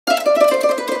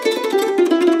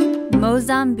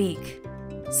Mozambique.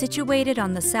 Situated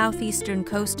on the southeastern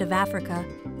coast of Africa,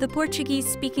 the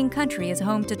Portuguese-speaking country is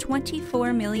home to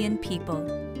 24 million people.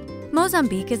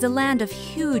 Mozambique is a land of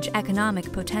huge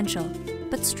economic potential,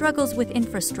 but struggles with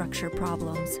infrastructure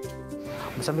problems.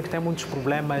 Moçambique tem muitos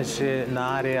problemas na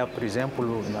área, por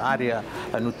exemplo, na área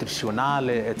nutricional,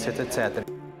 etc, etc.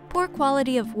 Poor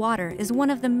quality of water is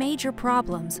one of the major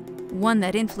problems, one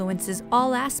that influences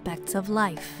all aspects of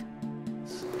life.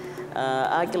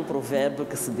 Há aquele provérbio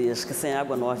que se diz que sem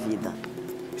água não há vida.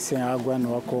 Sem água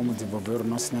não há como desenvolver o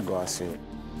nosso negócio.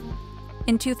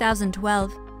 In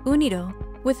 2012, UNIDO,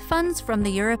 with funds from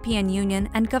the European Union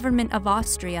and Government of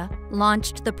Austria,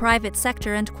 launched the private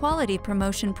sector and quality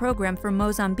promotion program for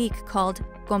Mozambique called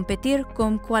Competir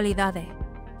com Qualidade.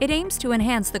 It aims to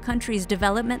enhance the country's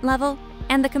development level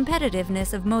and the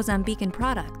competitiveness of Mozambican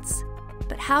products.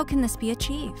 But how can this be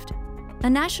achieved? A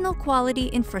national quality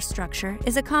infrastructure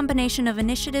is a combination of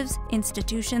initiatives,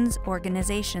 institutions,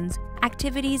 organizations,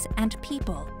 activities, and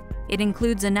people. It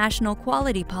includes a national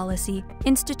quality policy,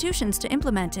 institutions to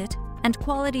implement it, and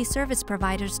quality service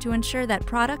providers to ensure that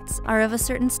products are of a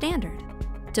certain standard.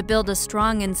 To build a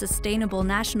strong and sustainable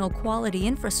national quality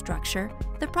infrastructure,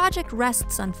 the project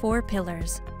rests on 4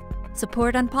 pillars.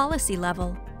 Support on policy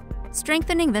level,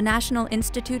 strengthening the National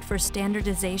Institute for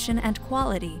Standardization and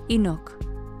Quality, INOC.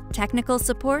 Technical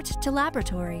support to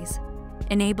laboratories,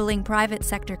 enabling private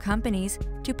sector companies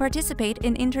to participate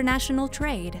in international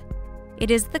trade.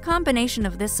 It is the combination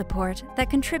of this support that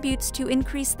contributes to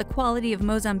increase the quality of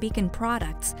Mozambican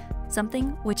products,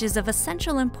 something which is of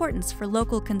essential importance for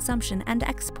local consumption and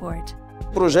export.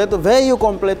 O projeto veio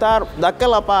completar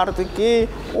daquela parte que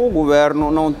o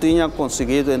governo não tinha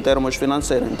conseguido em termos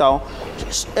financeiros. Então,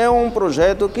 é um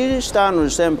projeto que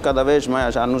está-nos sempre cada vez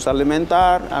mais a nos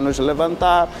alimentar, a nos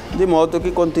levantar, de modo que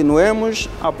continuemos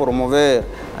a promover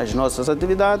as nossas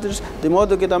atividades, de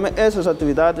modo que também essas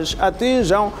atividades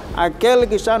atinjam aquele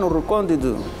que está no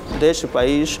recôndito deste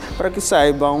país, para que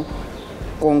saibam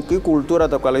com que cultura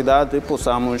da qualidade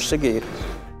possamos seguir.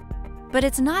 But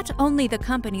it's not only the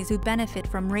companies who benefit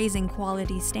from raising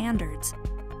quality standards.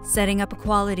 Setting up a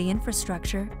quality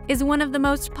infrastructure is one of the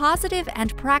most positive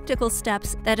and practical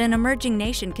steps that an emerging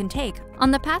nation can take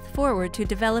on the path forward to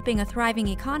developing a thriving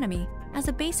economy as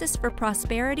a basis for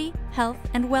prosperity, health,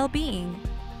 and well-being.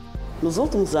 Nos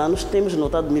últimos anos temos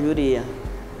notado melhoria.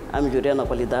 Há melhoria na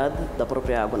qualidade da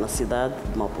própria água na cidade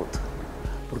de Maputo.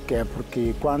 Por quê?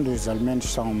 Porque quando os alimentos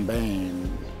são bem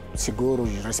seguros,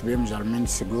 recebemos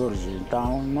alimentos seguros,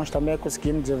 então nós também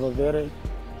conseguimos desenvolver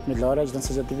melhor as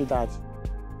nossas atividades.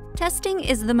 Testing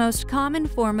is the most common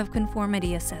form of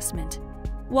conformity assessment.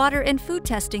 Water and food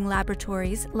testing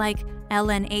laboratories like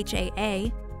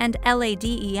LNHAA and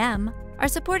LADEM are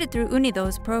supported through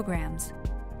UNIDO's programs,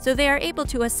 so they are able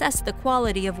to assess the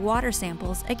quality of water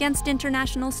samples against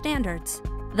international standards,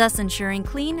 thus ensuring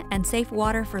clean and safe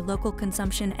water for local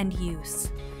consumption and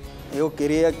use. Eu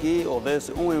queria que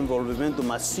houvesse envolvimento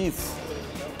massivo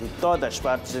de todas as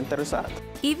partes interessadas.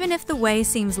 Even if the way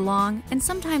seems long and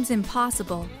sometimes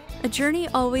impossible, a journey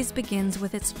always begins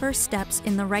with its first steps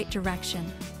in the right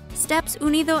direction. Steps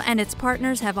UNIDO and its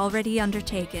partners have already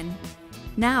undertaken.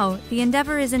 Now, the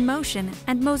endeavor is in motion,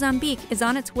 and Mozambique is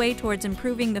on its way towards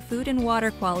improving the food and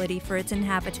water quality for its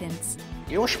inhabitants.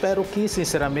 Eu espero que,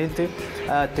 sinceramente,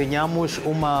 tenhamos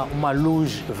uma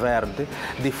luz verde,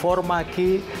 de forma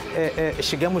que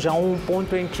cheguemos a um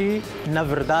ponto em que, na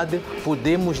verdade,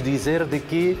 podemos dizer de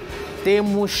que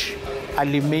temos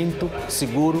alimento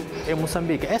seguro em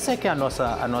Moçambique. Essa é que é a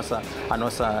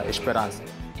nossa esperança.